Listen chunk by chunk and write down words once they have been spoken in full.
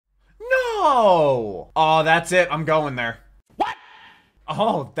Oh! Oh, that's it. I'm going there. What?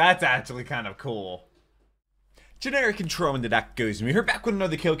 Oh, that's actually kind of cool. Generic intro into that goes. We're back with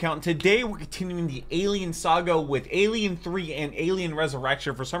another kill count. Today we're continuing the Alien saga with Alien 3 and Alien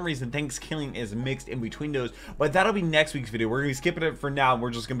Resurrection. For some reason, Thanksgiving is mixed in between those, but that'll be next week's video. We're gonna be skipping it for now, and we're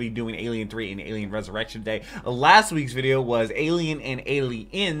just gonna be doing Alien 3 and Alien Resurrection today. Last week's video was Alien and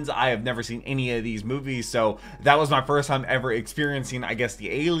Aliens. I have never seen any of these movies, so that was my first time ever experiencing, I guess, the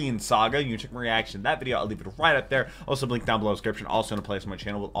Alien saga. You can check my reaction to that video. I'll leave it right up there. Also, link down below in the description. Also, in a place on my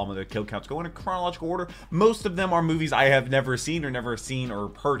channel with all my other kill counts going in chronological order. Most of them are movies I have never seen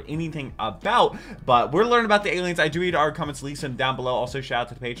or heard anything about, but we're learning about the aliens. I do read our comments, leave them down below. Also, shout out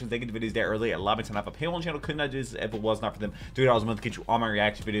to the patrons. They get the videos there early. Allow me to have a Patreon channel. Could not do this if it was not for them. $3 a month to get you all my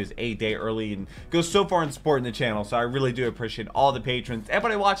reaction videos a day early and go so far in supporting the channel. So I really do appreciate all the patrons.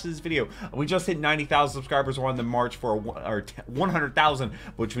 Everybody watching this video. We just hit 90,000 subscribers. We're on the march for 100,000,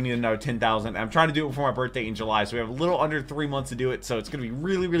 which we need another 10,000. I'm trying to do it before my birthday in July, so we have a little under 3 months to do it. So it's going to be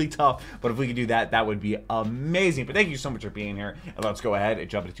really tough, but if we could do that, that would be amazing. But thank you so much for being here, and let's go ahead and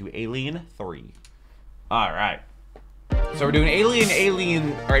jump into Alien 3. All right, so we're doing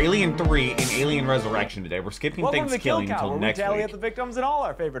Alien 3 and Alien Resurrection today. We're skipping Thanksgiving until next week. We tally up the victims in all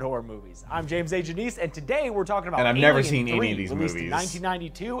our favorite horror movies. I'm James A. Janice, and today we're talking about and I've Alien never seen 3, any of these released movies. in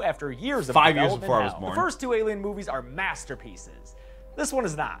 1992 after years of 5 years before I was born. The first two Alien movies are masterpieces. This one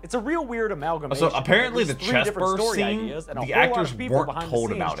is not. It's a real weird amalgamation. So apparently the chest burst scene, the actors weren't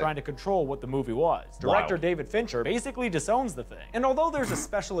told about it. Trying to control what the movie was. Director David Fincher basically disowns the thing. And although there's a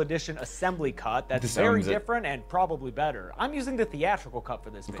special edition assembly cut that's very different and probably better, I'm using the theatrical cut for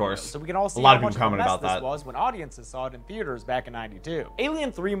this video. Of course. So we can all see how much of a mess this was when audiences saw it in theaters back in '92.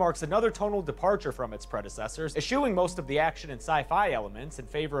 Alien 3 marks another tonal departure from its predecessors, eschewing most of the action and sci-fi elements in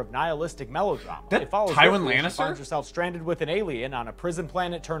favor of nihilistic melodrama. It follows Tywin Ripley, Lannister? who finds herself stranded with an alien on a prison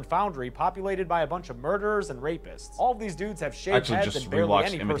planet turned foundry populated by a bunch of murderers and rapists. All of these dudes have shaved heads and barely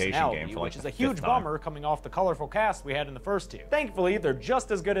any personality, which is a huge bummer coming off the colorful cast we had in the first two. Thankfully, they're just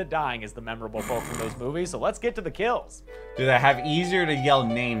as good at dying as the memorable folk from those movies, so let's get to the kills. Do they have easier to yell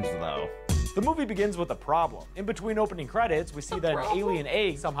names, though? The movie begins with a problem. In between opening credits, we see that an alien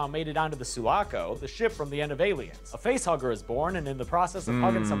egg somehow made it onto the Sulaco, the ship from the end of Aliens. A facehugger is born, and in the process of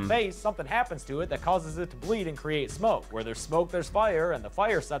hugging some face, something happens to it that causes it to bleed and create smoke. Where there's smoke, there's fire, and the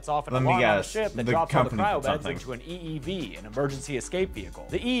fire sets off an alarm on the ship that drops all the cryobeds into an EEV, an emergency escape vehicle.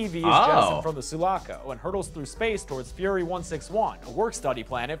 The EEV is jettisoned from the Sulaco and hurtles through space towards Fury 161, a work-study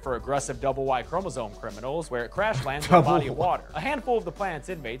planet for aggressive double Y chromosome criminals, where it crash lands in a body of water. A handful of the planet's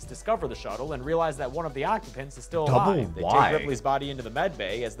inmates discover the shuttle and realize that one of the occupants is still alive. They take Ripley's body into the med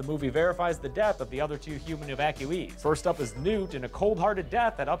bay as the movie verifies the death of the other two human evacuees. First up is Newt in a cold-hearted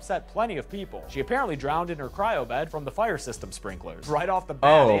death that upset plenty of people. She apparently drowned in her cryobed from the fire system sprinklers. Right off the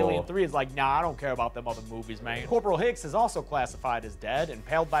bat, Alien 3 is like, nah, I don't care about them other movies, man. Corporal Hicks is also classified as dead,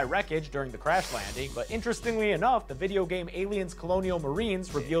 impaled by wreckage during the crash landing, but interestingly enough, the video game Aliens Colonial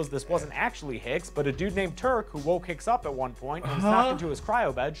Marines reveals this wasn't actually Hicks, but a dude named Turk who woke Hicks up at one point and was knocked into his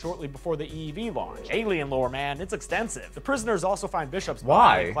cryobed shortly before the EEV launch. Alien lore, man, it's extensive. The prisoners also find Bishop's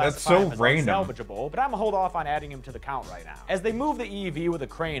body. Why? That's so random. Salvageable, but I'm gonna hold off on adding him to the count right now. As they move the EEV with a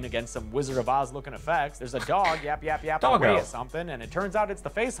crane against some Wizard of Oz looking effects, there's a dog yap away at something, and it turns out it's the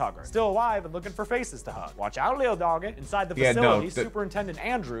facehugger, still alive and looking for faces to hug. Watch out, little doggy. Inside the facility, Superintendent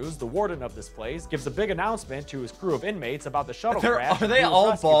Andrews, the warden of this place, gives a big announcement to his crew of inmates about the shuttle crash. Are they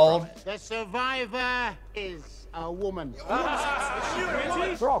all bald? The survivor is a woman.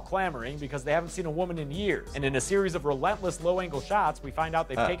 They're all clamoring because they haven't seen a woman in years, and in a series of relentless low-angle shots, we find out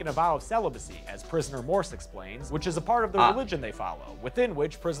they've taken a vow of celibacy, as prisoner Morse explains, which is a part of the religion they follow, within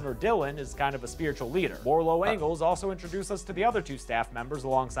which prisoner Dylan is kind of a spiritual leader. More low angles also introduce us to the other two staff members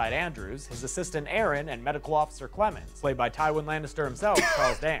alongside Andrews, his assistant Aaron, and medical officer Clemens, played by Tywin Lannister himself,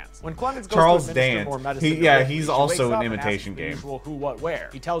 Charles Dance. When Clemens goes to administer more medicine, he's also an imitation game. Usual who, what, where.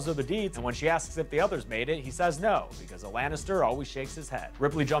 He tells her the deeds, and when she asks if the others made it, he says no, because a Lannister always shakes his head.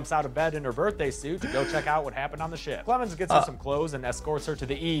 Ripley jumps out of bed in her birthday suit to go check out what happened on the ship. Clemens gets her some clothes and escorts her to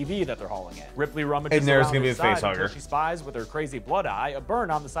the EEV that they're hauling in. Ripley rummages around her side until she spies with her crazy blood eye a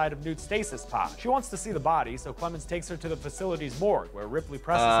burn on the side of Newt's stasis pod. She wants to see the body, so Clemens takes her to the facility's morgue, where Ripley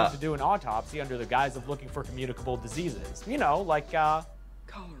presses him to do an autopsy under the guise of looking for communicable diseases. You know, like,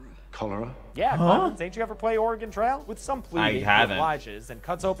 Cholera? Yeah, Clemens, ain't you ever play Oregon Trail? With some pleading, he haven't. obliges and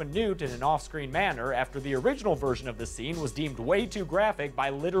cuts open Newt in an off-screen manner after the original version of the scene was deemed way too graphic by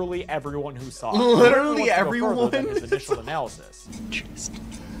literally everyone who saw it. Literally everyone? Than his initial analysis. Chest.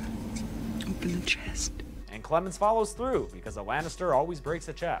 Open the chest. And and Clemens follows through because a Lannister always breaks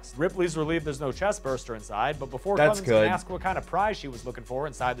a chest. Ripley's relieved there's no chest burster inside, but before Clemens can ask what kind of prize she was looking for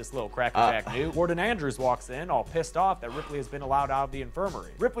inside this little crackerjack newt, Warden Andrews walks in, all pissed off that Ripley has been allowed out of the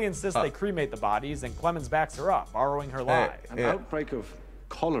infirmary. Ripley insists they cremate the bodies, and Clemens backs her up, borrowing her lies. An outbreak of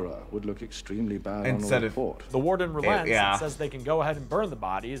cholera would look extremely bad on a report. The warden relents and says they can go ahead and burn the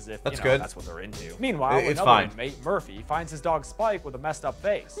bodies if, that's what they're into. Meanwhile, another inmate, Murphy, finds his dog Spike with a messed up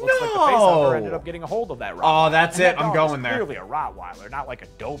face. Looks like the facehugger ended up getting a hold of that Rottweiler. Oh, that's it. I'm going there. Clearly a Rottweiler, not like a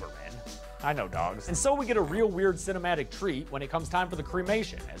Doberman. I know dogs. And so we get a real weird cinematic treat when it comes time for the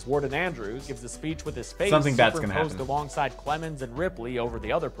cremation, as Warden Andrews gives a speech with his face superimposed alongside Clemens and Ripley over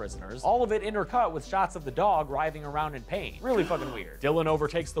the other prisoners, all of it intercut with shots of the dog writhing around in pain. Really fucking weird. Dylan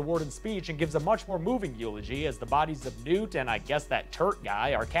overtakes the warden's speech and gives a much more moving eulogy as the bodies of Newt and I guess that Turk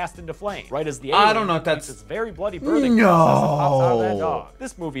guy are cast into flame, right as the alien completes its very bloody birthing process and pops out of that dog.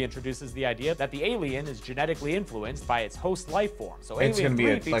 This movie introduces the idea that the alien is genetically influenced by its host life form, so Alien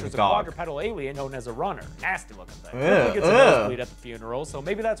 3 features a quadrupedal alien known as a runner. Nasty looking thing. Ripley gets a nosebleed at the funeral, so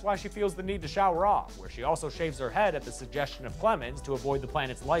maybe that's why she feels the need to shower off, where she also shaves her head at the suggestion of Clemens to avoid the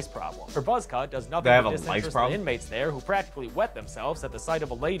planet's lice problem. Her buzz cut does nothing to disinterest the inmates there, who practically wet themselves at the sight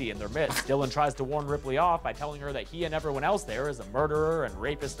of a lady in their midst. Dylan tries to warn Ripley off by telling her that he and everyone else there is a murderer and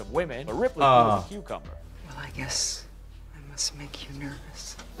rapist of women, but Ripley is a cucumber. Well, I guess I must make you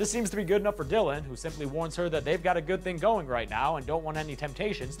nervous. This seems to be good enough for Dylan, who simply warns her that they've got a good thing going right now and don't want any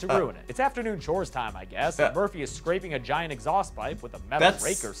temptations to ruin it. It's afternoon chores time, I guess, and Murphy is scraping a giant exhaust pipe with a metal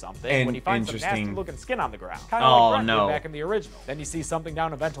rake or something when he finds some nasty-looking skin on the ground. Kind of like Brent back in the original. Then he sees something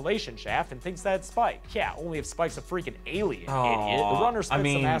down a ventilation shaft and thinks that it's Spike. Yeah, only if Spike's a freaking alien, idiot. The runner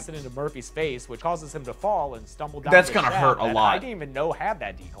spits some acid into Murphy's face, which causes him to fall and stumble down the shaft. That's gonna hurt a lot. I didn't even know had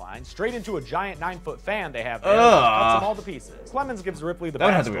that decline. Straight into a giant 9-foot fan they have there, which cuts him all to pieces. Clemens gives Ripley the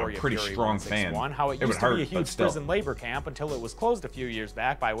backstory of Fury strong fan. How it used to be a huge prison labor camp until it was closed a few years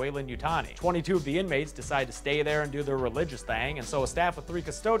back by Wayland Yutani. 22 of the inmates decided to stay there and do their religious thing, and so a staff of 3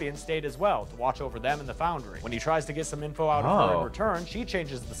 custodians stayed as well to watch over them in the foundry. When he tries to get some info out of her in return, she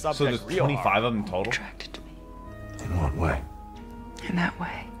changes the subject so there's 25 of them total? Attracted to me. In what way? In that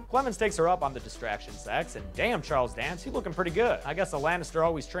way. Clemens takes her up on the distraction sex, and damn, Charles Dance, he's looking pretty good. I guess a Lannister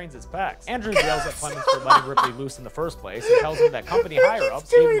always trains his pecs. Andrews yells at Clemens for letting Ripley loose in the first place and tells him that company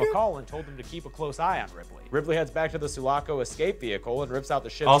higher-ups gave him a call and told him to keep a close eye on Ripley. Ripley heads back to the Sulaco escape vehicle and rips out the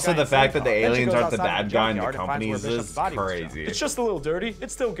ship's Also, the fact that the aliens aren't the bad guy in the company is just crazy. It's just a little dirty.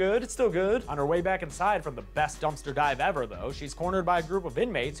 It's still good. It's still good. On her way back inside from the best dumpster dive ever, though, she's cornered by a group of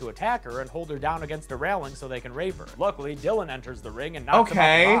inmates who attack her and hold her down against a railing so they can rape her. Luckily, Dylan enters the ring and knocks him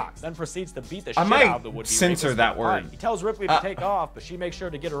out the box, then proceeds to beat the shit out of the would-be censor that word. He tells Ripley to take off, but she makes sure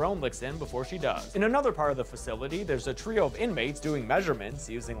to get her own licks in before she does. In another part of the facility, there's a trio of inmates doing measurements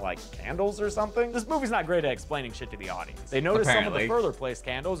using, like, candles or something. This movie's not great at explaining shit to the audience. They notice some of the further placed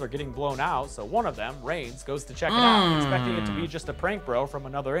candles are getting blown out, so one of them, Rains, goes to check it out, expecting it to be just a prank bro from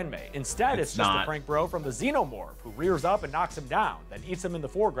another inmate. Instead, it's just a prank bro from the Xenomorph, who rears up and knocks him down, then eats him in the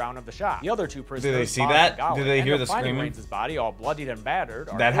foreground of the shot. The other 2 prisoners, do they see that? Do they hear the screaming? Rains' body all bloodied and battered.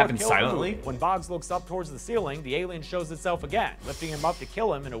 That happens silently? When Boggs looks up towards the ceiling, the alien shows itself again, lifting him up to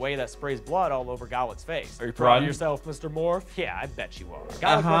kill him in a way that sprays blood all over Gawlik's face. Are you proud of yourself, Mr. Morph? Yeah, I bet you are.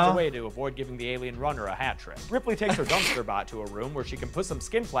 Gawlik runs away to avoid giving the alien runner a hat trick. Ripley takes her dumpster bot to a room where she can put some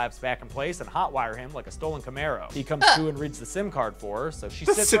skin flaps back in place and hotwire him like a stolen Camaro. He comes to and reads the SIM card for her, so she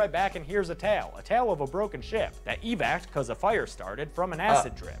sits right back and hears a tale of a broken ship that evac'd because a fire started from an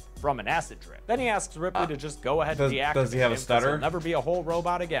acid drip. Then he asks Ripley to just go ahead and deactivate does he have a stutter? He'll never be a whole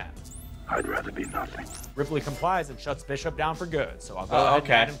robot again. I'd rather be nothing. Ripley complies and shuts Bishop down for good, so I'll go ahead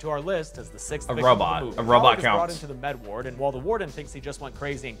and add him to our list as the 6th victim robot. of the movie. A robot Gawlik counts. is brought into the med ward, and while the warden thinks he just went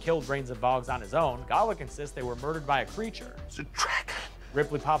crazy and killed Rains and Boggs on his own, Gawlik insists they were murdered by a creature. It's a dragon.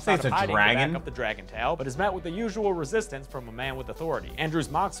 Ripley pops out of hiding to back up the dragon tail, but is met with the usual resistance from a man with authority.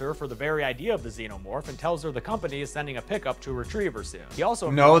 Andrews mocks her for the very idea of the Xenomorph and tells her the company is sending a pickup to retrieve her soon. He also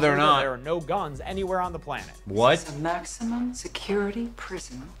informs her that there are no guns anywhere on the planet. What? It's a maximum security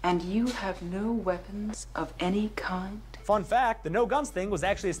prison, and you have no weapons of any kind? Fun fact, the no guns thing was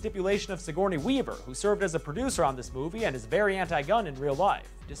actually a stipulation of Sigourney Weaver, who served as a producer on this movie and is very anti-gun in real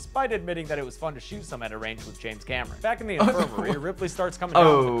life, despite admitting that it was fun to shoot some at a range with James Cameron. Back in the infirmary, Ripley starts coming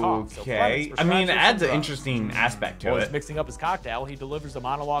down with a cough, so Clemens I mean, it adds an interesting aspect to it. While he's mixing up his cocktail, he delivers a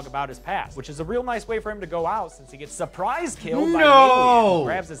monologue about his past, which is a real nice way for him to go out since he gets surprise killed by an alien who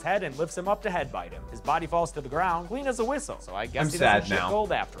grabs his head and lifts him up to headbite him. His body falls to the ground, clean as a whistle, so I guess he doesn't shit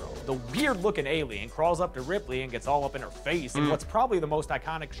gold after all. The weird-looking alien crawls up to Ripley and gets all up in her face in what's probably the most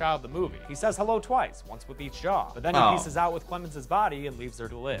iconic shot of the movie. He says hello twice, once with each jaw, but then he pieces out with Clemens' body and leaves her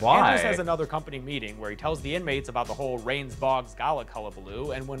to live. Why? Andrews has another company meeting where he tells the inmates about the whole Rains Boggs Gala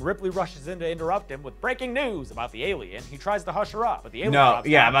hullabaloo, and when Ripley rushes in to interrupt him with breaking news about the alien, he tries to hush her up, but the alien drops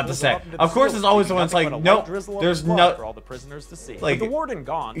down, about to pulls say. her up into the Of course, field, there's always leaving the one that's nothing like, but a light nope, drizzle of there's blood no. for all the prisoners to see. Like, with the warden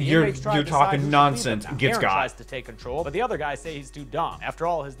gone, the you're inmates try to talking decide who should nonsense. lead them now. Gets Aaron got. tries to take control, but the other guys say he's too dumb. After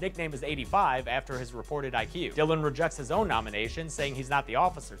all, his nickname is 85 after his reported IQ. Dylan rejects his own nomination, saying he's not the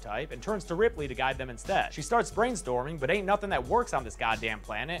officer type, and turns to Ripley to guide them instead. She starts brainstorming, but ain't nothing that works on this goddamn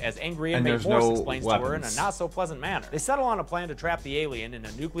planet, as angry And inmate there's Morse no explains to her in a weapons. not so pleasant manner. They settle on a plan to trap the alien in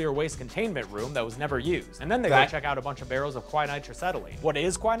a nuclear waste containment room that was never used, and then they go check out a bunch of barrels of quinitracetylene. What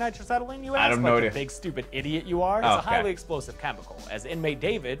is quinitracetylene, you ask? I don't know. Like the big stupid idiot you are? It's a Okay. highly explosive chemical, as inmate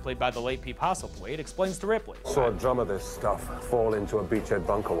David, played by the late Pete Postlethwaite, explains to Ripley. Saw a drum of this stuff fall into a beachhead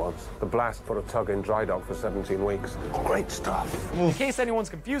bunker once. The blast put a tug in dry dock for 17 weeks. Great stuff. In case anyone's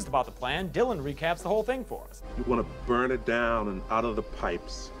confused about the plan, Dylan recaps the whole thing for us. You want to burn it down and out of the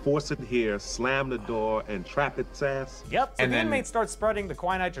pipes, force it here, slam the door, and trap its ass? Yep, so And the then- inmates start spreading the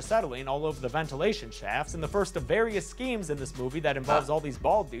quinitracetylene all over the ventilation shafts in the first of various schemes in this movie that involves all these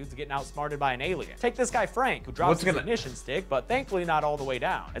bald dudes getting outsmarted by an alien. Take this guy Frank, who drops What's his gonna- ignition stick, but thankfully not all the way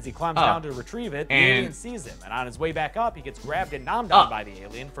down. As he climbs down to retrieve it, the And- alien sees him, and on his way back up, he gets grabbed and nommed on by the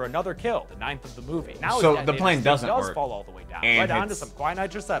alien for another kill, the 9th of the movie. Now So his the plan detonator doesn't does work. fall all the way down, And right onto hits- some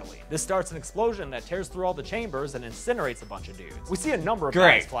quinitracetylene. This starts an explosion that tears through all the chambers and incinerates a bunch of dudes. We see a number of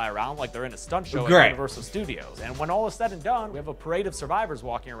Great. guys fly around like they're in a stunt show Great. at Universal Studios, and when all is said and done, we have a parade of survivors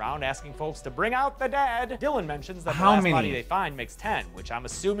walking around asking folks to bring out the dead. Dylan mentions that the How last many? body they find makes 10, which I'm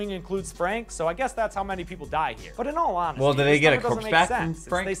assuming includes Frank, so I guess that's how many people die here. But in all honesty, Well, did they this get a number doesn't corpse make back sense, from since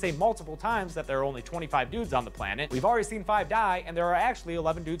Frank? they say multiple times that there are only 25 dudes on the planet. We've already seen 5 die, and there are actually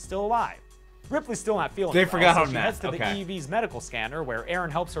 11 dudes still alive. Ripley's still not feeling They well, forgot so on she that. heads to Okay. the EV's medical scanner, where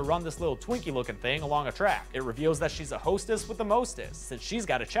Aaron helps her run this little Twinkie-looking thing along a track. It reveals that she's a hostess with the mostest, since she's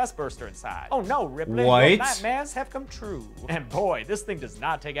got a chest burster inside. Oh no, Ripley, What? your nightmares have come true. And boy, this thing does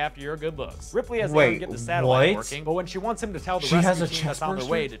not take after your good looks. Ripley has Aaron Wait, get the satellite what? working, but when she wants him to tell the She has rescue a team chest that's on their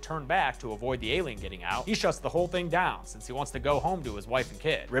burster? way to turn back to avoid the alien getting out, he shuts the whole thing down, since he wants to go home to his wife and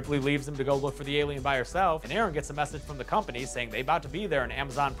kid. Ripley leaves him to go look for the alien by herself, and Aaron gets a message from the company saying they about to be there in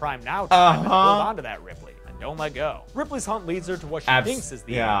Amazon Prime Now time, and hold on to that, Ripley. Don't let go. Ripley's hunt leads her to what she thinks is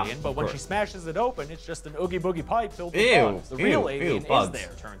the alien, but when she smashes it open, it's just an oogie boogie pipe filled with bugs. The real alien is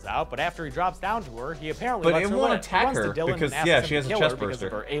there, turns out, but after he drops down to her, he apparently lets her live. attack Runs to her Dylan because, and asks yeah, him she to has a kill chest her because burster.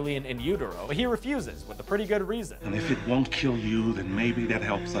 of her alien in utero, but he refuses with a pretty good reason. And if it won't kill you, then maybe that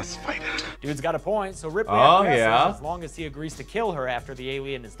helps us fight it. Dude's got a point, so Ripley Oh, acquiesces yeah. as long as he agrees to kill her after the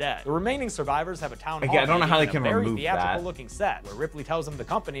alien is dead. The remaining survivors have a town hall Again, I don't know how they meeting can in a very remove theatrical that. looking set, where Ripley tells them the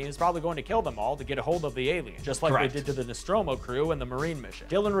company is probably going to kill them all to get a hold of the alien, just like Correct. they did to the Nostromo crew and the Marine mission.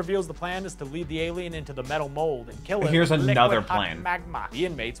 Dylan reveals the plan is to lead the alien into the metal mold and kill it Here's with another liquid hot plan. magma. The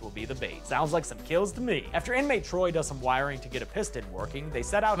inmates will be the bait. Sounds like some kills to me. After inmate Troy does some wiring to get a piston working, they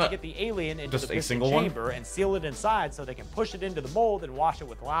set out to get the alien into Just the a piston single one? chamber and seal it inside so they can push it into the mold and wash it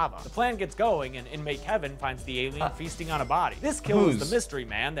with lava. The plan gets going, and inmate Kevin finds the alien feasting on a body. This kills Who's? the mystery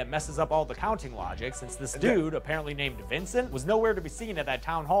man that messes up all the counting logic, since this dude, apparently named Vincent, was nowhere to be seen at that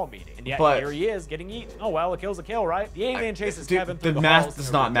town hall meeting. And yet But- here he is getting eaten. Oh well, a kill's a kill, right? The alien chases dude, Kevin the through the math halls is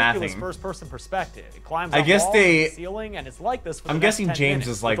in a not ridiculous mathing. first-person perspective. It climbs I up guess walls they- and the ceiling, and it's like this for the I'm next guessing 10 James minutes,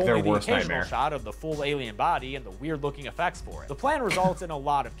 is like with their only the worst occasional nightmare. shot of the full alien body and the weird-looking effects for it. The plan results in a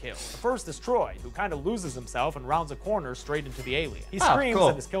lot of kills. The first is Troy, who kind of loses himself and rounds a corner straight into the alien. He screams cool.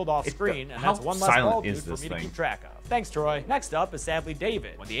 and is killed off screen, and how that's one less silent bald is dude for this me to thing? keep track of. Thanks, Troy. Next up is sadly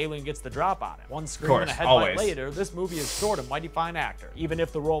David, when the alien gets the drop on him. One scream course, and a headlight always. later, this movie is short a mighty fine actor, even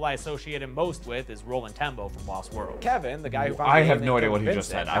if the role I associate him most with is Roland Tembo from Lost World. Kevin, the guy who found I the have alien no idea killed what he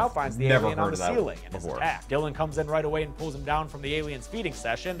just Vincent, said. now I've finds the never alien heard on of the that ceiling and is before. attacked. Dylan comes in right away and pulls him down from the alien's feeding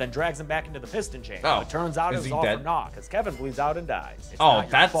session, then drags him back into the piston chamber. Oh, It turns out it is was he all dead? for naught, because Kevin bleeds out and dies. It's Oh, not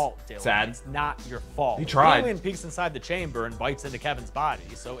your that's fault, Dylan. sad. It's not your fault. He tried. The alien peeks inside the chamber and bites into Kevin's body,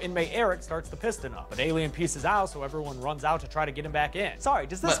 so inmate Eric starts the piston up. But alien pieces out, so everyone runs out to try to get him back in. Sorry,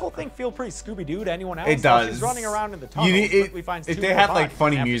 does this whole thing feel pretty Scooby-Doo to anyone else? It does. She's running around in the tunnel. You need- it- quickly finds if two they more had, like, bodies.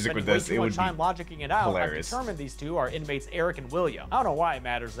 funny After music spending with way this, too it much would be time logicking it out, hilarious. I've determined these two are inmates Eric and William. I don't know why it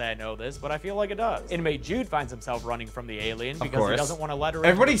matters that I know this, but I feel like it does. Inmate Jude finds himself running from the alien because he course. doesn't want to let her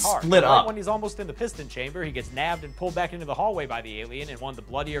Everybody into his heart. split Right up. when he's almost in the piston chamber, he gets nabbed and pulled back into the hallway by the alien in one of the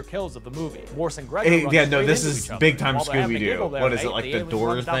bloodier kills of the movie. Morse and Gregor run Yeah, no, straight this into is each other, big and time while they're having a Scooby-Doo. giggle there, What is it, right, like the the alien door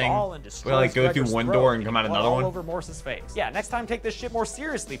runs down the thing? hall and Where, destroys like, go through Gregor's one throat, door and come out blood another all one? over Morse's face. Yeah, next time take this shit more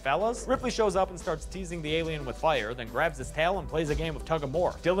seriously, fellas. Ripley shows up and starts teasing the alien with fire, then grabs his tail and plays a game of tug of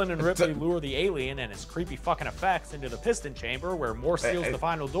war. Dylan and Ripley lure the alien and his Morse's creepy fucking effects into the piston chamber, where Morse seals the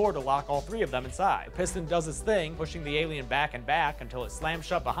final door to lock all three of them inside. The piston does its thing, pushing the alien back and back until it slams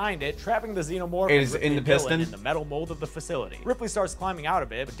shut behind it, trapping the xenomorph Is in the piston in the metal mold of the facility. Ripley starts climbing out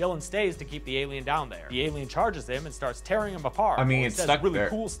of it, but Dylan stays to keep the alien down there. The alien charges him and starts tearing him apart. I mean, He it's says stuck really there.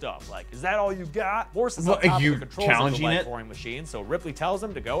 cool stuff like, "Is that all you got?" Morse is Well, up top are you of the controls of the challenging it? light-pouring machine, so Ripley tells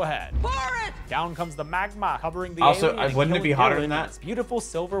him to go ahead. Pour it! Down comes the magma, covering the Also, alien and wouldn't it be killing hotter Dylan than that? in its beautiful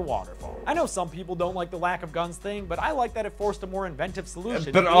silver waterfall. I know some people don't like the lack of guns thing, but I like that it forced a more inventive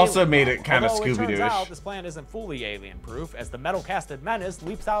solution. But to the also alien made it problem. kind of Although it turns Scooby-Doo-ish. out this plan isn't fully alien-proof, as the metal-casted menace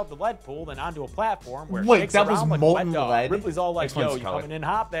leaps out of the lead pool and onto a platform where it Wait, shakes that was around like a molten wet dog. lead? Ripley's all like, Explains "Yo, the you color. coming in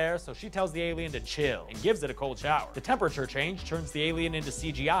hot there?" So she tells the alien to chill and gives it a cold shower. The temperature change turns the alien into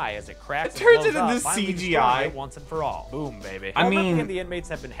CGI as it cracks It turns and it blows into up, finally CGI. destroying it once and for all. Boom, baby. I While mean, Ripley and the inmates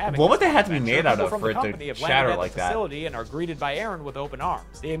have been having what would this they have to be adventure, made out people of from for the it to company have shatter landed at like the that? facility and are greeted by Aaron with open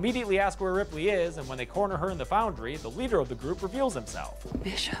arms. They immediately ask where Ripley is, and when they corner her in the foundry, the leader of the group reveals himself.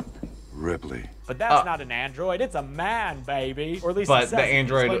 Bishop. Ripley. But that's not an android, it's a man, baby. Or at least But he says the it. He's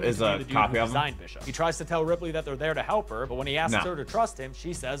android claiming is to be a the dude copy who of him? designed Bishop. He tries to tell Ripley that they're there to help her, but when he asks No. her to trust him,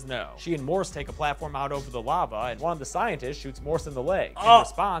 she says no. She and Morse take a platform out over the lava, and one of the scientists shoots Morse in the leg. In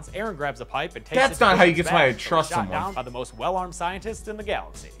response, Aaron grabs a pipe and takes That's it to not how you Bishop's get somebody back, to so trust he's shot someone. down by the most well-armed scientist in the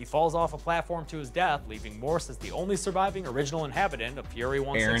galaxy. He falls off a platform to his death, leaving Morse as the only surviving original inhabitant of Fury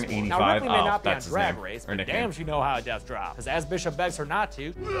 164. Aaron, Now 85. Ripley may Oh, not be on that's his Drag name, Race, or but nickname. damn, she know how a death drop. Because as Bishop begs her not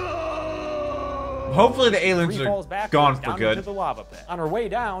to, Hopefully the aliens Three falls are backwards gone for down good. into the lava pit. On her way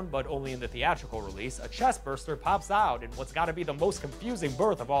down, but only in the theatrical release, a chest burster pops out in what's got to be the most confusing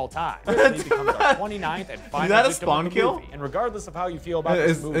birth of all time. Ripley becomes our 29th and final that a victim Spawn of the kill? movie. And regardless of how you feel about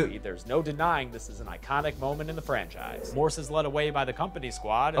this Is- movie, there's no denying this is an iconic moment in the franchise. Morse is led away by the company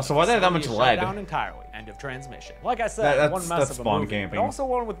squad. and So the why they have that facility much is lead? shut down entirely. End of transmission. Like I said, That's- one mess that's of a Spawn movie, camping. but also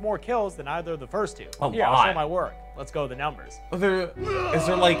one with more kills than either of the first two. A Here, I'll lot. show my work. Let's go to the numbers. Is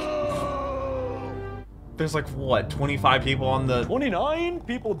there like... There's like, what, 25 people on the... 29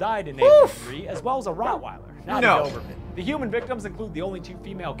 people died in Alien 3, as well as a Rottweiler. Not No. an overbit. The human victims include the only two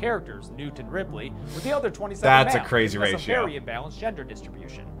female characters, Newt and Ripley, with the other 27 That's a male, crazy giving us ratio. A very imbalanced gender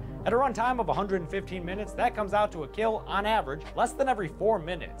distribution. At a runtime of 115 minutes, that comes out to a kill, on average, less than every 4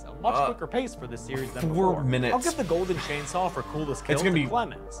 minutes. A much quicker pace for this series than 4 before. minutes. I'll give the golden chainsaw for coolest kill It's gonna to be-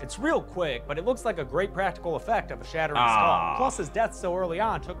 Clemens. It's real quick, but it looks like a great practical effect of a shattering Ah. skull. Plus, his death so early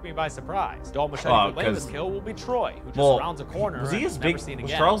on took me by surprise. Dull Machete Oh, for lamest 'cause- kill will be Troy, who just Well, rounds a corner was he and as is big- never seen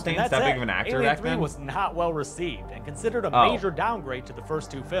was again. Charles And Dance that's that big it. of an actor Alien back 3 then? was not well received and considered a Oh. major downgrade to the first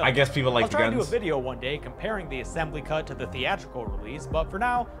two films. I guess people like I'll the try to do a guns. video one day comparing the assembly cut to the theatrical release, but for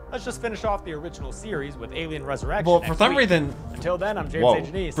now, let's just finish off the original series with Alien Resurrection. Well, for next some week. reason... Until then, I'm James Whoa. A.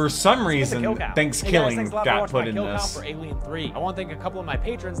 Janice. For some Let's get the reason, kill count. Thanksgiving Hey guys, thanks a lot for got watching put my in kill count this. for Alien 3. I want to thank a couple of my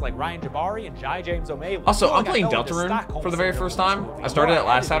patrons like Ryan Jabari and Jai James O'Malley. Also, I feel I'm like I playing fell into Deltarune Stockholm for the very Syndrome first with this time. movie. I started it last Well,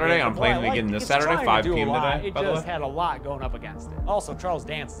 I had to Saturday, do and I'm it, playing but it I again liked this It's Saturday, trying 5 to do p.m. a lot. today, It by the just way. had a lot going up against it. Also, Charles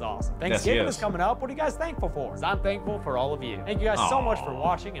Dance is awesome. Thanksgiving is is. coming up. What are you guys thankful for? 'Cause I'm thankful for all of you. Thank you guys so much for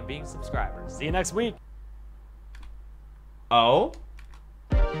watching and being subscribers. See you next week. Oh?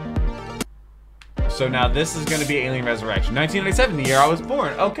 So now this is going to be Alien Resurrection. 1997, the year I was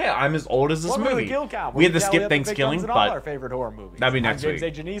born. Okay, I'm as old as this Welcome to movie. the Kill Count, We had to where tally skip up the Thanksgiving, victims in all our but favorite horror movies. that'd be next I'm James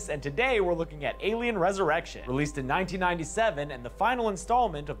week. A. Janice, and today we're looking at Alien Resurrection, released in 1997 and the final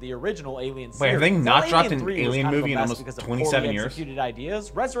installment of the original Alien series. Wait, have they not While dropped an 3 was Alien kind of a movie in mess almost because of 27 poorly years? executed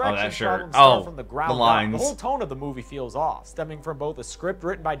ideas, Resurrection's sure. problems start Oh, from the the ground up. lines. The whole tone of the movie feels off, stemming from both a script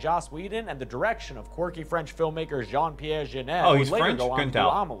written by Joss Whedon and the direction of quirky French filmmaker Jean-Pierre Jeunet, Oh, who he's would later French? go on Couldn't to do tell.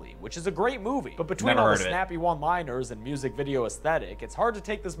 Amelie, which is a great movie. But between Never all heard the of it. snappy one-liners and music video aesthetic, it's hard to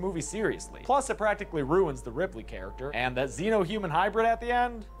take this movie seriously. Plus, it practically ruins the Ripley character, and that xeno-human hybrid at the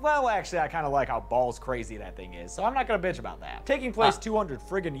end? Well, actually, I kind of like how balls crazy that thing is, so I'm not gonna bitch about that. Taking place 200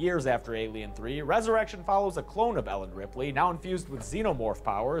 friggin' years after Alien 3, Resurrection follows a clone of Ellen Ripley, now infused with xenomorph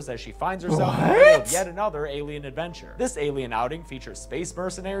powers, as she finds herself in the middle of yet another alien adventure. This alien outing features space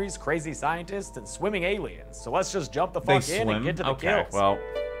mercenaries, crazy scientists, and swimming aliens. So let's just jump the they fuck in swim. and get to the Okay, kills. well...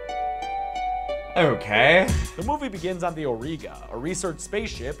 Okay. The movie begins on the Auriga, a research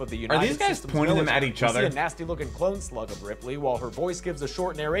spaceship of the Are United these guys Systems pointing them at military. each We other? see a nasty-looking clone slug of Ripley, while her voice gives a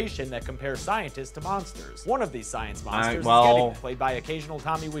short narration that compares scientists to monsters. One of these science monsters well- is Getting, played by occasional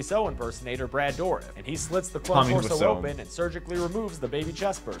Tommy Wiseau impersonator Brad Dourif, and he slits the clone Tommy torso Wiseau. open and surgically removes the baby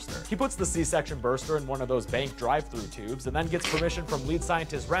chest burster. He puts the C-section burster in one of those bank drive-through tubes, and then gets permission from lead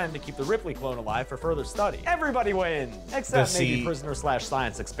scientist Wren to keep the Ripley clone alive for further study. Everybody wins, except The maybe C-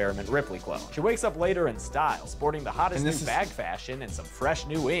 prisoner/science experiment Ripley clone. She wakes wakes up later in style, sporting the hottest new bag fashion and some fresh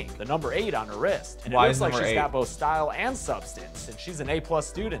new ink, the number 8 on her wrist. And it looks like she's got both style and substance, and she's an A+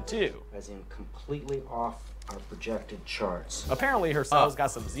 student too. As in completely off our projected charts. Apparently her cells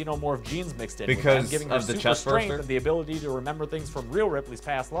got some xenomorph genes mixed in because with them, giving her of the super chest strength burster? and the ability to remember things from real Ripley's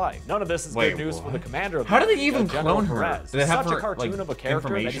past life. None of this is good news for the commander of the How do they Navy, even General clone her? Perez. Do they have Such her, a cartoon like, of a character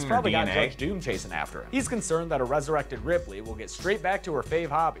that he's information or probably got DNA? Judge Doom chasing after him. He's concerned that a resurrected Ripley will get straight back to her fave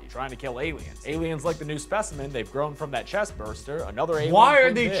hobby, trying to kill aliens. Aliens like the new specimen they've grown from that chest burster, another alien. Why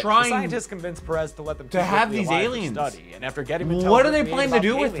are they trying The scientists convinced Perez to let them to have these aliens? Study, and after getting him what do they plan to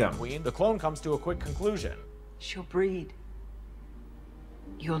do with them? Queen, the clone comes to a quick conclusion. She'll breed.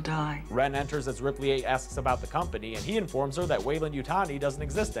 You'll die. Ren enters as Ripley 8 asks about the company, and he informs her that Weyland-Yutani doesn't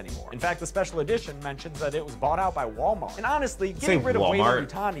exist anymore. In fact, the special edition mentions that it was bought out by Walmart. And honestly, getting rid of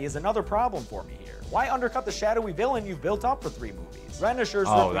Weyland-Yutani is another problem for me here. Why undercut the shadowy villain you've built up for 3 movies? Ren assures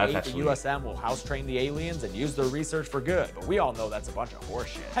Ripley 8 the USM will house train the aliens and use their research for good, but we all know that's a bunch of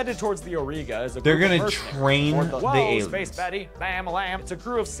horseshit. Headed towards the Auriga is a They're group gonna of train the aliens. Space Betty, bam lamb. It's a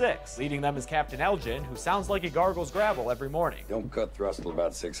crew of 6. Leading them is Captain Elgin, who sounds like he gargles gravel every morning. Don't cut thrust till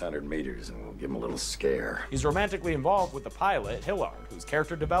about 600 meters and we'll give him a little scare. He's romantically involved with the pilot, Hillard, whose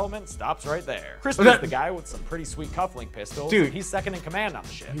character development stops right there. Christie's the guy with some pretty sweet cufflink pistols. Dude, he's second in command on the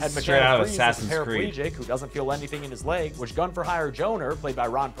ship. He's straight out of Assassin's Creed. Paraplegic who doesn't feel anything in his leg, which gun-for-hire Joner, played by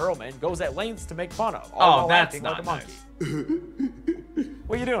Ron Perlman, goes at lengths to make fun of. All while acting like a monkey.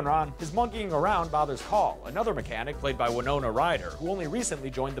 What you doing, Ron? His monkeying around bothers Call, another mechanic played by Winona Ryder, who only recently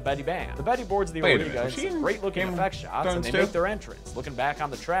joined the Betty Band. The Betty boards the Auriga in some great-looking effect shots, and they make their entrance, looking back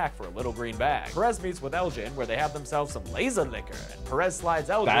on the track for a little green bag. Perez meets with Elgin, where they have themselves some laser liquor, and Perez slides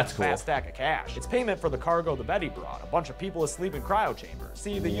Elgin a fat stack of cash. It's payment for the cargo the Betty brought, a bunch of people asleep in cryo chambers.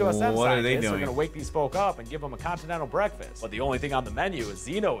 See, the USM scientists are going to wake these folk up and give them a continental breakfast. But the only thing on the menu is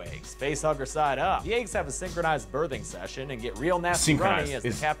Xeno eggs, facehugger side up. The eggs have a synchronized birthing session and get real nasty runny as the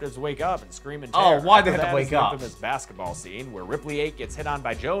captives wake up and scream in terror. Oh, why they have to wake up? The infamous basketball scene where Ripley 8 gets hit on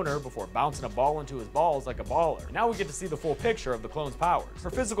by Joner before bouncing a ball into his balls like a baller. And now we get to see the full picture of the clone's powers. Her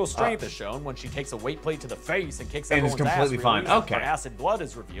physical strength is shown when she takes a weight plate to the face and kicks everyone's ass. Completely fine. Okay. Her acid blood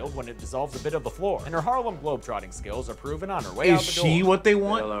is revealed when it dissolves a bit of the floor. And her Harlem Globetrotting skills are proven on her way out the door. Is she what they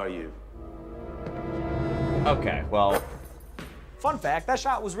want? What the hell are you? Okay, well. Fun fact, that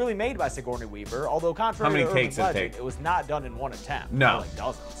shot was really made by Sigourney Weaver, although contrary to urban legend, it was not done in one attempt. No. Like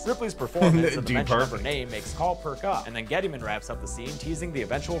dozens. Ripley's performance and the mention of her name makes Call perk up, and then Gettyman wraps up the scene, teasing the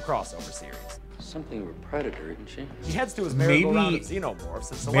eventual crossover series. Something of a predator, isn't she? He heads to his merry-go-round of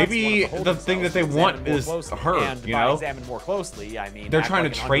xenomorphs and selects maybe one of the thing that they want is her, and you know? Examine more closely, I mean, they're trying to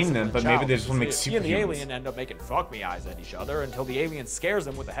train them, but maybe they just want to make superhumans. He and the alien end up making fuck-me eyes at each other until the alien scares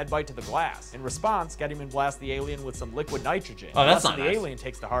them with a head bite to the glass. In response, Gettyman blasts the alien with some liquid nitrogen. Oh, that's not nice. The alien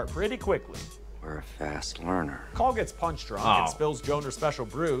takes to heart pretty quickly. We're a fast learner. Call gets punch drunk and spills Joner's special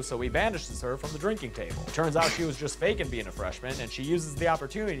brew, so he banishes her from the drinking table. It turns out she was just faking being a freshman, and she uses the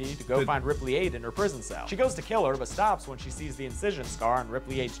opportunity to go find Ripley 8 in her prison cell. She goes to kill her, but stops when she sees the incision scar on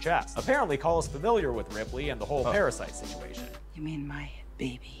Ripley 8's chest. Apparently, Call is familiar with Ripley and the whole parasite situation. You mean my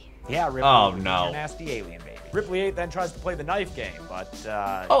baby? Yeah, Ripley. Oh, no. Your nasty alien baby. Ripley 8 then tries to play the knife game, but,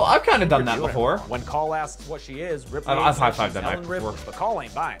 oh, I've kind of done that before. When Call asks what she is, Ripley I've high-fived that knife before. But Call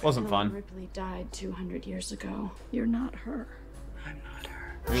ain't buying it. Wasn't fun. Ripley died 200 years ago. You're not her. I'm not her.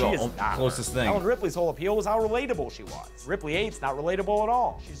 She is not closest thing. Ellen Ripley's whole appeal was how relatable she was. Ripley 8's not relatable at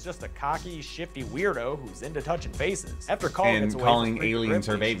all. She's just a cocky, shifty weirdo who's into touching faces. After Call gets away calling from aliens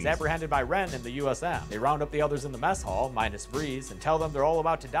Ripley, her babies. she's apprehended by Ren and the USM. They round up the others in the mess hall, minus Breeze, and tell them they're all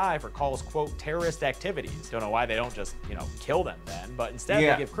about to die for Call's, quote, terrorist activities. Don't know why they don't just, you know, kill them then, but instead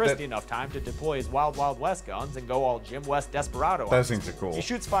they give Christie enough time to deploy his Wild Wild West guns and go all Jim West Desperado. Those things are cool. He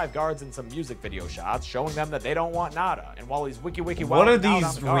shoots 5 guards in some music video shots, showing them that they don't want nada. And while he's wiki what are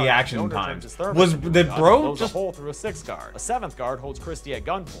these reaction times? Was the bro just a hole through a 6th guard? A 7th guard holds Christie at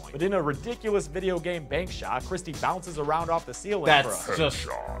gunpoint, but in a ridiculous video game bank shot, Christie bounces around off the ceiling. That's just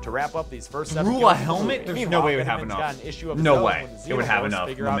to wrap up these first 7 rule a helmet. There's no way it would have enough. No way it would have enough.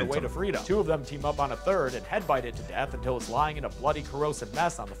 Figure out a way to freedom. 2 of them team up on a 3rd and headbite it to death until it's lying in a bloody, corrosive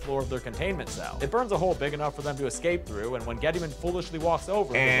mess on the floor of their containment cell. It burns a hole big enough for them to escape through, and when Gettyman foolishly walks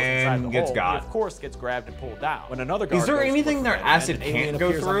over and inside the hole, he of course gets grabbed and pulled down. When another guard is there anything their acid can't go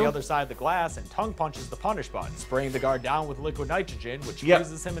appears on through. the other side of the glass and tongue punches the punish button, spraying the guard down with liquid nitrogen, which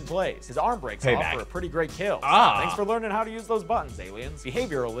freezes him in place. His arm breaks off for a pretty great kill. Thanks for learning how to use those buttons, aliens.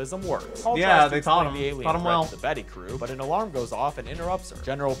 Behavioralism works. Paul tries to they taught explain him. the alien Taught him threat well. to the Betty crew, but an alarm goes off and interrupts her.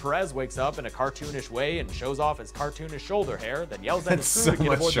 General Perez wakes up in a cartoonish way and shows off his cartoonish shoulder hair, then yells at his crew to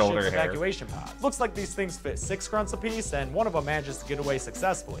get aboard the ship's evacuation pods. Looks like these things fit 6 grunts apiece, and one of them manages to get away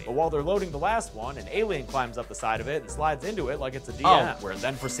successfully. But while they're loading the last one, an alien climbs up the side of it and slides into it like it's a DM, where it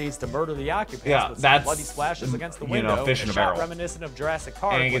then proceeds to murder the occupants with some bloody splashes against the window, fish in a shot barrel. reminiscent of Jurassic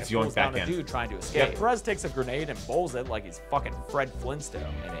Park And when gets it pulls yoinked back down a in. dude trying to escape. Perez takes a grenade and bowls it like he's fucking Fred Flintstone,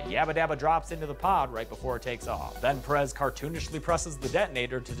 and it yabba dabba drops into the pod right before it takes off. Then Perez cartoonishly presses the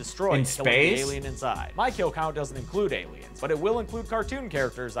detonator to destroy In killing the space? alien inside. My kill count doesn't include aliens, but it will include cartoon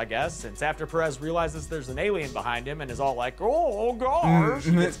characters, I guess, since after Perez realizes there's an alien behind him and is all like, oh gosh,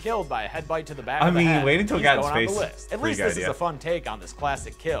 he gets killed by a head bite to the back of the head. wait until He's it got in going on space. the list. At Pretty least good this is idea. a fun take on this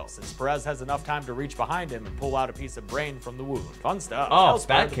classic kill, since Perez has enough time to reach behind him and pull out a piece of brain from the wound. Fun stuff.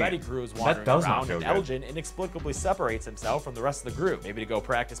 Elsewhere, the Betty crew is wandering around, and Elgin inexplicably separates himself from the rest of the group, maybe to go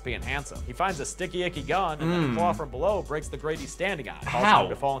practice being handsome. He finds a sticky, icky gun, and then a claw from below breaks the grate he's standing on, causing him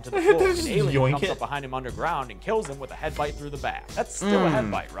to fall into the floor. An alien comes up behind him underground and kills him with a head bite through the back. That's still a head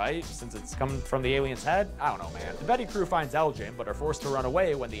bite, right? Since it's coming from the alien's head? I don't know, man. The Betty crew finds Elgin, but are forced to run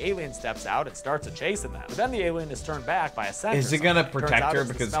away when the alien steps out and starts a chasing them. But then the alien is turned back by a sensor. Is it gonna Turns protect out her it's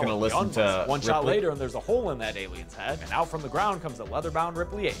the because it's smell gonna of listen gun to musk. One shot Ripley? later, and there's a hole in that alien's head, and out from the ground comes a leather-bound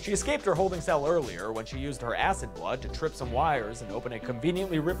Ripley 8. She escaped her holding cell earlier when she used her acid blood to trip some wires and open a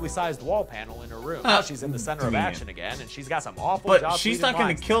conveniently Ripley-sized wall panel in her room. Now she's in the center of action again, and she's got some awful But job she's leading not gonna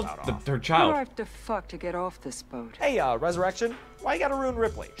lines to kill spout off. her You child. have to fuck to get off this boat. Hey, Resurrection, why you gotta ruin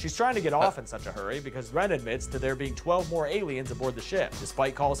Ripley? She's trying to get off in such a hurry because Ren admits to there being 12 more aliens aboard the ship.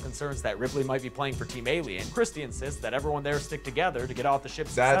 Despite Call's concerns that Ripley might be playing for Team Alien, Christie insists that everyone there stick together to get off the ship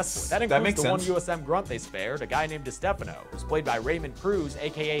successfully. That includes makes the one sense. USM grunt they spared, a guy named DiStefano, who's played by Raymond Cruz,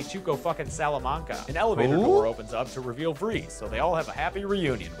 aka Tuco fucking Salamanca. An elevator door opens up to reveal Freeze, so they all have a happy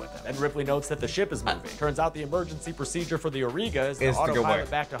reunion with him. Then Ripley notes that the ship is moving. Turns out the emergency procedure for the Auriga is to Is to go autopilot where?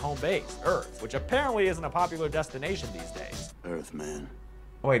 back to home base, Earth, which apparently isn't a popular destination these days. Earth, man.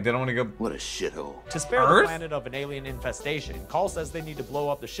 Wait, they don't want to go. What a shithole. To spare Earth? the planet of an alien infestation, Call says they need to blow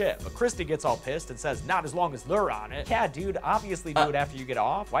up the ship, but Christie gets all pissed and says, not as long as they're on it. Yeah, dude, obviously do it after you get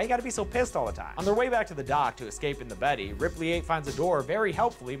off. Why you gotta be so pissed all the time? On their way back to the dock to escape in the Betty, Ripley 8 finds a door very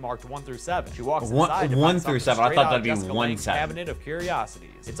helpfully marked 1 through 7. She walks inside to 1 find through something 7. I straight thought out that'd be Jessica 1 Lange's 7. Cabinet of Curiosities.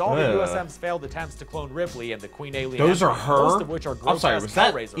 It's all the USM's failed attempts to clone Ripley and the Queen Alien. Those are Emperor, her? most of which are I'm sorry, grotesque was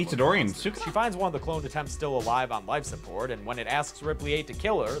that Hellraiser Itadori and monsters. Suka? She finds one of the cloned attempts still alive on life support, and when it asks Ripley 8 to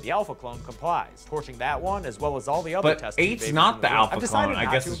kill her, the Alpha clone complies, torching that one as well as all the other But test 8's babies not in the room. Alpha I've decided clone. I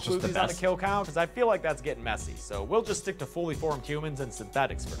not guess to it's just include the these on the best. kill count because I feel like that's getting messy, so we'll just stick to fully formed humans and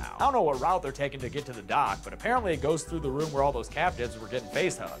synthetics for now. I don't know what route they're taking to get to the dock, but apparently it goes through the room where all those captives were getting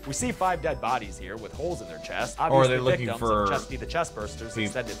face hugged. We see 5 dead bodies here with holes in their chest, obviously they're looking victims for of Chesty the Chestburster's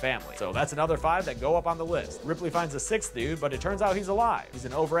extended family. So that's another 5 that go up on the list. Ripley finds a 6th dude, but it turns out he's alive. He's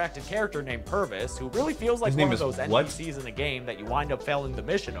an overacted character named Purvis, who really feels like His one name of those is what? NPCs in a game that you wind up failing the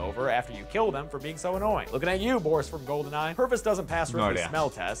mission over after you kill them for being so annoying. Looking at you, Boris from GoldenEye. Purvis doesn't pass No Ripley's idea. smell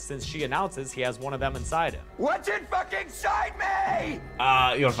test since she announces he has one of them inside him. What's in fucking side me?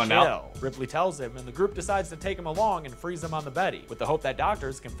 You wanna find out? Ripley tells him, and the group decides to take him along and freeze him on the Betty, with the hope that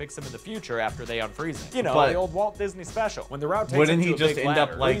doctors can fix him in the future after they unfreeze him. You know, But the old Walt Disney special. When the route takes wouldn't him he to a just big end up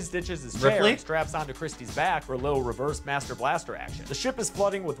ladder, like Freeze ditches his chair Ripley? and straps onto Christie's back for a little reverse Master Blaster action. The ship is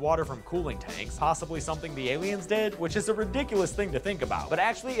flooding with water from cooling tanks, possibly something the aliens did, which is a ridiculous thing to think about. But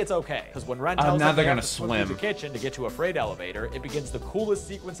actually, it's okay, because when Ren tells now them they're they have gonna to swim swim. through the kitchen to get to a freight elevator, it begins the coolest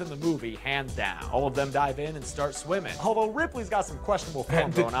sequence in the movie, hands down. All of them dive in and start swimming. Although Ripley's got some questionable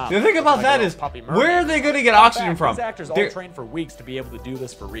form going on. The thing about Like that a is, little puppy where are mermaid. they going to get oxygen In fact, from? These actors all They're- trained for weeks to be able to do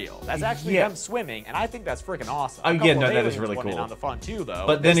this for real. That's actually Yeah. them swimming, and I think that's freaking awesome. Oh, A yeah, couple no, of that is aliens really went in cool. on the fun too, though.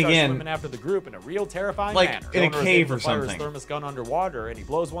 But They then start again, swimming after the group in a real terrifying like manner. in a Jonah is cave able or to fire his something. thermos gun underwater, and he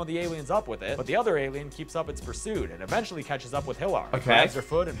blows one of the aliens up with it. But the other alien keeps up its pursuit and eventually catches up with Hillar. He Okay. grabs her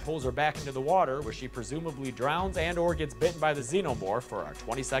foot and pulls her back into the water, where she presumably drowns and/or gets bitten by the xenomorph for our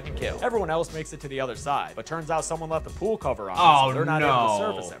 20-second kill. Everyone else makes it to the other side, but turns out someone left the pool cover on, Oh, so they're not able to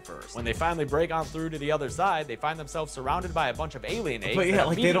no. surface at first. When they finally break on through to the other side, they find themselves surrounded by a bunch of alien apes. But yeah, that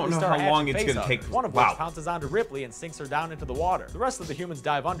like, they don't immediately know start how long hatching it's face gonna huggers, take. one of Wow. which pounces onto Ripley and sinks her down into the water. The rest of the humans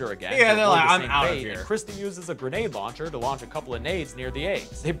dive under again. Yeah, to they're avoid like, the "I'm same out of fate, here." and Christie uses a grenade launcher to launch a couple of nades near the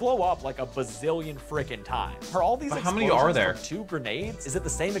eggs. They blow up like a bazillion frickin' times. Are all these But how many explosions are there? from 2 grenades? grenades? Is it the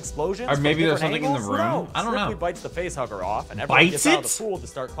same explosions? Or maybe from there's different something in the angles? Who room. knows? I don't know. Ripley bites the facehugger off, and everyone Bites gets out of it? the pool to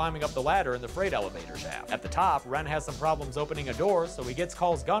start climbing up the ladder in the freight elevator shaft. At the top, Ren has some problems opening a door, so he gets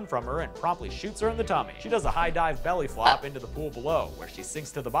Call's gun from her and promptly shoots her in the tummy. She does a high dive belly flop into the pool below, where she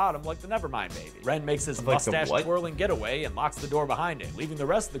sinks to the bottom like the Nevermind baby. Ren makes his mustache twirling getaway and locks the door behind him, leaving the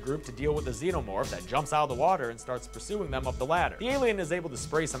rest of the group to deal with the xenomorph that jumps out of the water and starts pursuing them up the ladder. The alien is able to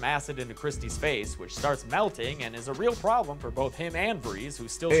spray some acid into Christie's face, which starts melting and is a real problem for both him and Vreeze,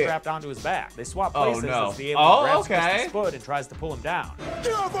 who's still strapped onto his back. They swap places as the alien grabs Christie's foot and tries to pull him down.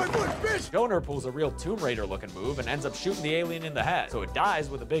 Get off my foot, bitch! Donor pulls a real Tomb Raider looking move and ends up shooting the alien in the head, so it dies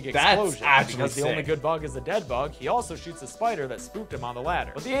with a big explosion. Because the only good bug is the dead bug, he also shoots a spider that spooked him on the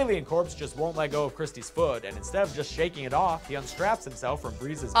ladder. But the alien corpse just won't let go of Christie's foot, and instead of just shaking it off, he unstraps himself from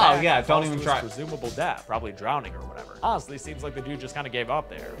Breeze's back. Oh yeah, don't even try. Presumable death, probably drowning or whatever. Honestly, seems like the dude just kind of gave up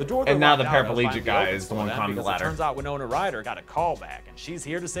there. The door. And now the paraplegic guy is the one climbing the ladder. It turns out Winona Ryder got a call back, and she's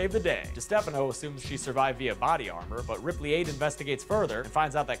here to save the day. DeStefano assumes she survived via body armor, but Ripley 8 investigates further and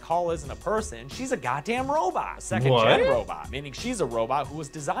finds out that Call isn't a person, she's a goddamn robot. A second-gen robot, meaning she's a robot who was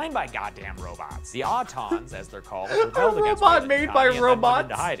designed by goddamn robots. The Autons, as they're called, rebelled against robot made by robots.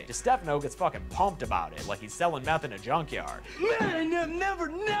 Into hiding. DeStefano gets fucking pumped about it, like he's selling meth in a junkyard. Man, I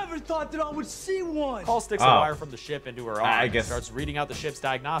never thought that I would see one. Call sticks a wire from the ship into her arm and starts reading out the ship's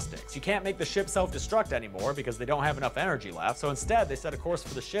diagnostics. She can't make the ship self-destruct anymore because they don't have enough energy left, so instead they set a course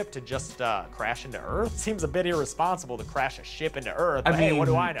for the ship to just crash into Earth. Seems a bit irresponsible to crash a ship into Earth, but hey, what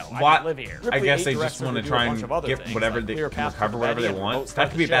do I know? I don't live here. I guess they just want to try and get whatever they can recover, whatever they want. That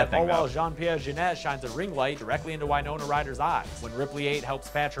could be a bad thing, though. While Jean-Pierre Jeunet shines a ring light directly into Winona Ryder's eyes. When Ripley 8 helps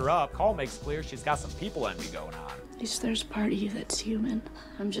patch her up, Call makes clear she's got some people envy going on. At least there's part of you that's human.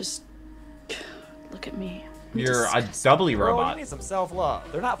 I'm just... Look at me. You're a doubly robot. You need some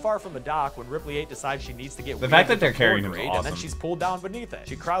self-love. They're not far from the dock when Ripley 8 decides she needs to get the fact that they're carrying him is awesome. And then she's pulled down beneath it.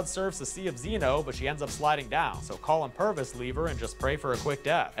 She crowd surfs a sea of Xeno, but she ends up sliding down. So Call and Purvis leave her and just pray for a quick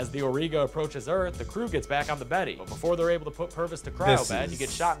death. As the Auriga approaches Earth, the crew gets back on the Betty. But before they're able to put Purvis to cryobed, he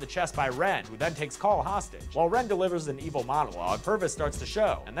gets shot in the chest by Ren, who then takes Call hostage. While Ren delivers an evil monologue, Purvis starts to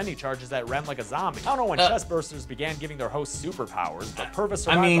show, and then he charges at Ren like a zombie. I don't know when chestbursters began giving their hosts superpowers, but Purvis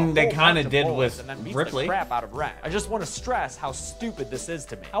survived they kind of did with and then beats Ripley. The crap out of Ren. I just want to stress how stupid this is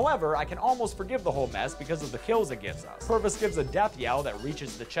to me. However, I can almost forgive the whole mess because of the kills it gives us. Purvis gives a death yell that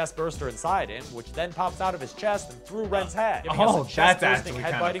reaches the chest burster inside him, which then pops out of his chest and through Ren's head, giving us a chest-bursting,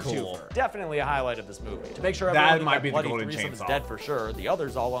 head-biting twofer. Definitely a highlight of this movie. To make sure everyone in that bloody threesome is dead for sure, the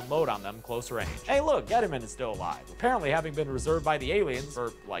others all unload on them close range. Hey look, Getterman is still alive, apparently having been reserved by the aliens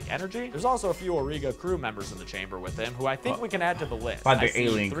for, like, energy? There's also a few Auriga crew members in the chamber with him who I think we can add to the list. By the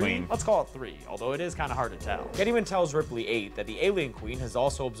alien queen. Let's call it 3, although it is kind of hard to tell. Gettyman tells Ripley 8 that the alien queen has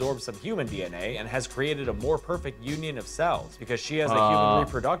also absorbed some human DNA and has created a more perfect union of cells because she has a human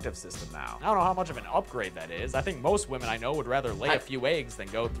reproductive system now. I don't know how much of an upgrade that is. I think most women I know would rather lay a few eggs than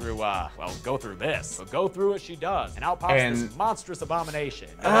go through, go through this. But go through it she does. And out pops this monstrous abomination.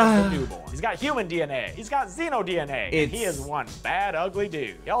 The newborn. He's got human DNA. He's got Xeno DNA. And he is one bad, ugly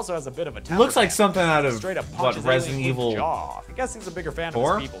dude. He also has a bit of a looks like something out of straight up what, Resident Evil jaw. I guess he's a bigger fan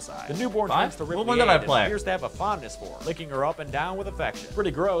 4? of his people side. The newborn turns to Ripley when did I play? appears to have a fondness for her, licking her up and down with affection.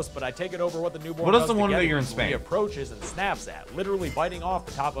 Pretty gross, but I take it over what the newborn What does is the one that you're in Spain? He approaches and snaps at, literally biting off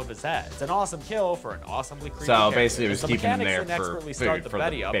the top of his head. It's an awesome kill for an awesomely creepy So basically it was keeping him there then for expertly food start the for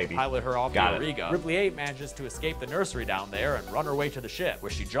Betty the up baby. and pilot her off Got the it. Auriga. Ripley 8 manages to escape the nursery down there and run her way to the ship,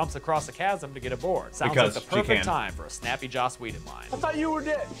 where she jumps across a chasm to get aboard. Sounds Because like the she perfect can. time for a snappy Joss Whedon line. I thought you were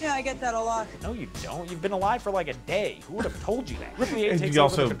dead. Yeah, I get that a lot. No, you don't. You've been alive for like a day. Who would have told you that? Ripley 8 And takes you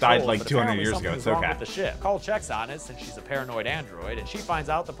over also the died controls, like but 200 apparently years ago. something's It's wrong okay. with the ship. Call checks on it since she's a paranoid android, and she finds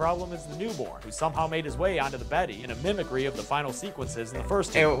out the problem is the newborn, who somehow made his way onto the Betty in a mimicry of the final sequences in the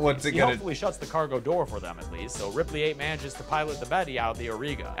first two. Hey, what's it he gonna- hopefully shuts the cargo door for them at least, so Ripley 8 manages to pilot the Betty out of the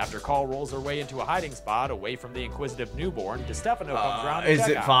Auriga. After Call rolls her way into a hiding spot away from the inquisitive newborn, DeStefano comes around to is check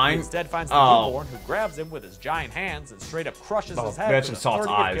it on fine? He instead finds the newborn, who grabs him with his giant hands and straight up crushes his head that's for the just Salt's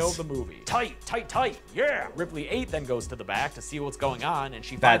 30th eyes. kill of the movie. Tight, tight, tight, yeah! Ripley 8 then goes to the back to see what's going on, and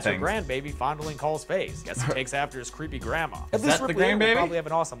she finds her grandbaby fondling Call's face. Guess he takes after his creepy grandma. At least that the Ripley 8 will grandbaby? probably have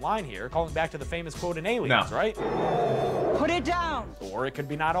an awesome line here, calling back to the famous quote in Aliens, right? Put it down. Or it could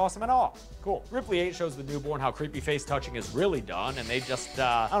be not awesome at all. Cool. Ripley 8 shows the newborn how creepy face touching is really done, and they just,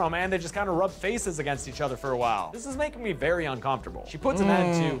 I don't know, man, they just kind of rub faces against each other for a while. This is making me very uncomfortable. She puts an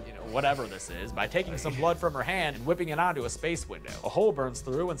end to, you know, whatever this is, by taking some blood from her hand and whipping it onto a space window. A hole burns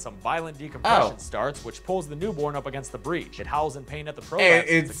through and some violent decompression starts, which pulls the newborn up against the breach. It howls in pain at the prolapse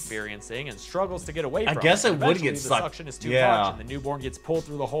it's experiencing and struggles to get away away from guess it would Eventually, get the sucked. suction is too Yeah. much, and the newborn gets pulled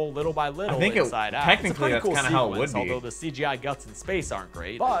through the hole little by little. I think inside out. technically It's a pretty that's cool kind of how it would sequence, be. Although the CGI guts in space aren't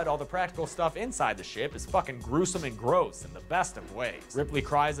great, but all the practical stuff inside the ship is fucking gruesome and gross in the best of ways. Ripley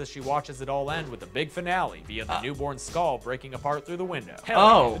cries as she watches it all end with a big finale via the newborn's skull breaking apart through the window.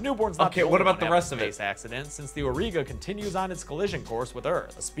 Hell yeah, the newborn's not okay. the What only about the one rest having of a it? space accident, since the Auriga continues on its collision course with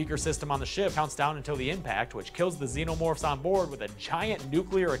Earth. A speaker system on the ship counts down until the impact, which kills the xenomorphs on board with a giant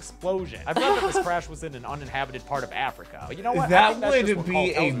nuclear explosion. I've read that this crash was in an uninhabited part of Africa, but you know what? That I think that's just would what be Call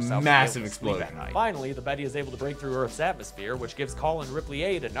a tells herself to massive be able to sleep at explosion. night. Finally, the Betty is able to break through Earth's atmosphere, which gives Colin Ripley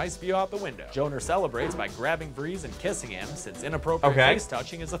 8 a nice view out the window. Joner celebrates by grabbing Breeze and kissing him, since inappropriate face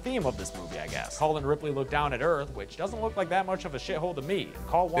touching is a theme of this movie, I guess. Colin and Ripley look down at Earth, which doesn't look like that much of a shithole to me. And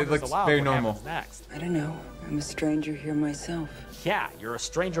Call wonders aloud what happens next. I don't know. I'm a stranger here myself. Yeah, you're a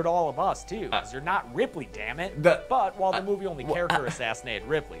stranger to all of us, too, because you're not Ripley, damn it. But while the movie only character assassinated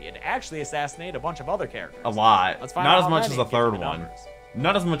Ripley, it actually assassinated a bunch of other characters. A lot. Let's find Not out as how much many, as the given third the one. numbers.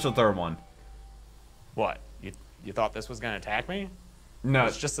 Not as much as the third one. What? You thought this was gonna attack me? No.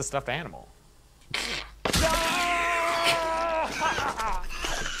 It's just a stuffed animal.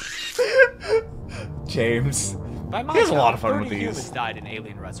 James. By my He has a lot count, of fun 30 with these. humans died in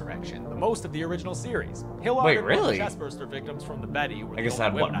Alien Resurrection, the most of the original series. Hill Wait, argued really? the chestburster victims from the Betty were I guess the I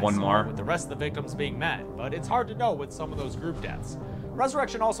only had, women one saw, more? with the rest of the victims being men, but it's hard to know with some of those group deaths.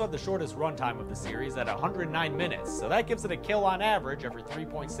 Resurrection also had the shortest runtime of the series at 109 minutes, so that gives it a kill on average every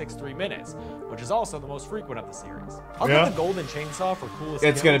 3.63 minutes, which is also the most frequent of the series. I'll Yeah. give the golden chainsaw for coolest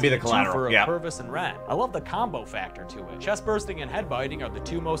It's gonna kills be the and two Collateral, for yeah. Purvis and Ren. I love the combo factor to it. Chest bursting and head biting are the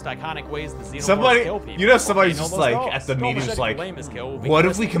two most iconic ways the xenomorphs Somebody, kill people. you know, somebody's Well, just they know like those at the goals. meeting, Skull was like, machete lamest kill will be what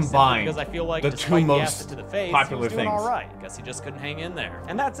if we Christmas, simply combine because I feel like the despite two the most acid to the face, popular he was doing things? all right. Guess he just couldn't hang in there.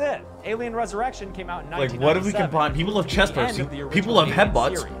 And that's it. Alien Resurrection came out in Like, what if we 1997, combine? People love chest the end bursting. of the People original love Alien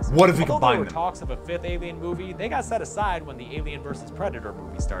headbutts. series. What if we Although combine there were them? talks of a fifth Alien movie, they got set aside when the Alien vs. Predator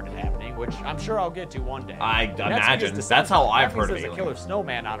movie started happening, which I'm sure I'll get to one day. I Next week is imagine. December. That's how I've That heard means of there's a Alien. killer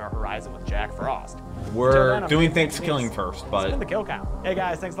snowman on our horizon with Jack Frost. Until We're then, I'm doing Nathan Thanksgiving Smith. first, Spin but the kill count. Hey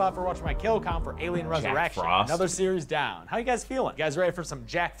guys, thanks a lot for watching my kill count for Alien Resurrection. Frost. Another series down. How you guys feeling? You guys ready for some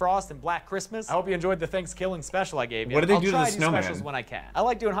Jack Frost and Black Christmas? I hope you enjoyed the Thanksgiving special I gave you. What do they I'll do to try the do snowman? specials when I can. I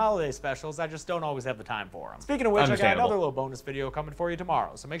like doing holiday specials, I just don't always have the time for them. Speaking of which, I got Understandable. another little bonus video coming for you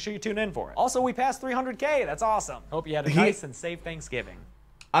tomorrow, so make sure you tune in for it. Also, we passed 300K, that's awesome. Hope you had a nice and safe Thanksgiving.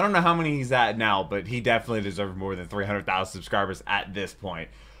 I don't know how many he's at now, but he definitely deserves more than 300,000 subscribers at this point.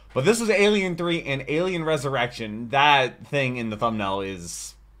 But this was Alien 3 and Alien Resurrection. That thing in the thumbnail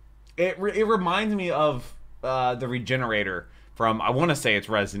is... It reminds me of the Regenerator from... I want to say it's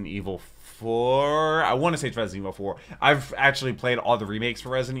Resident Evil 4. I want to say it's Resident Evil 4. I've actually played all the remakes for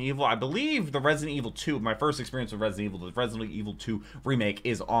Resident Evil. I believe the Resident Evil 2, my first experience with Resident Evil, the Resident Evil 2 remake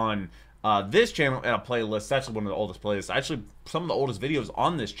is on... this channel in a playlist. It's actually one of the oldest playlists. Actually, some of the oldest videos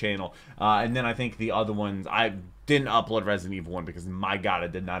on this channel. And then I think the other ones, I didn't upload Resident Evil 1 because, my God, I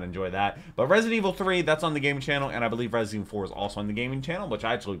did not enjoy that. But Resident Evil 3, that's on the gaming channel. And I believe Resident Evil 4 is also on the gaming channel, which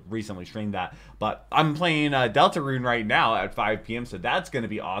I actually recently streamed that. But I'm playing Deltarune right now at 5 p.m. So that's going to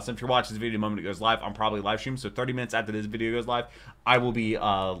be awesome. If you're watching this video the moment it goes live, I'm probably live streaming. So 30 minutes after this video goes live, I will be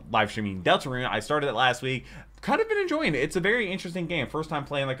live streaming Deltarune. I started it last week. Kind of been enjoying it. It's a very interesting game. First time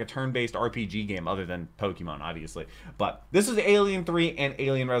playing like a turn-based RPG game other than Pokemon, obviously. But this is Alien 3 and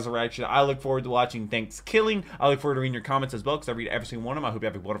Alien Resurrection. I look forward to watching Thanksgiving. I look forward to reading your comments as well because I read every single one of them. I hope you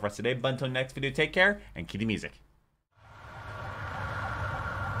have a wonderful rest of the day. But until next video, take care and keep the music.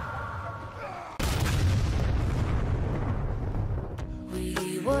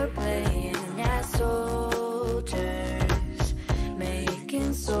 We were